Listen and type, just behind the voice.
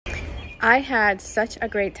I had such a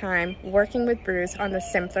great time working with Bruce on the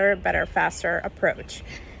simpler, better, faster approach.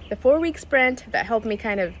 The 4-week sprint that helped me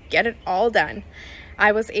kind of get it all done.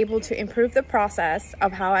 I was able to improve the process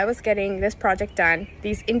of how I was getting this project done.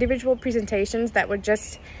 These individual presentations that would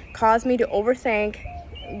just cause me to overthink,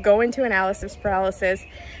 go into analysis paralysis.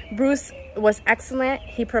 Bruce was excellent.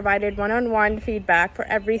 He provided one-on-one feedback for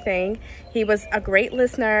everything. He was a great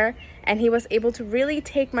listener, and he was able to really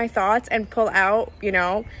take my thoughts and pull out,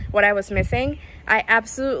 what I was missing. I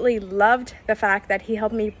absolutely loved the fact that he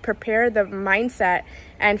helped me prepare the mindset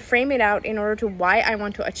and frame it out in order to why I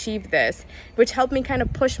want to achieve this, which helped me kind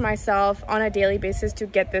of push myself on a daily basis to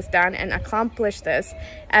get this done and accomplish this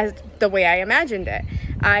as the way I imagined it.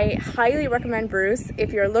 I highly recommend Bruce.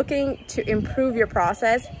 If you're looking to improve your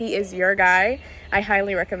process, he is your guy. I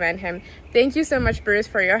highly recommend him. Thank you so much, Bruce,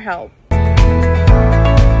 for your help.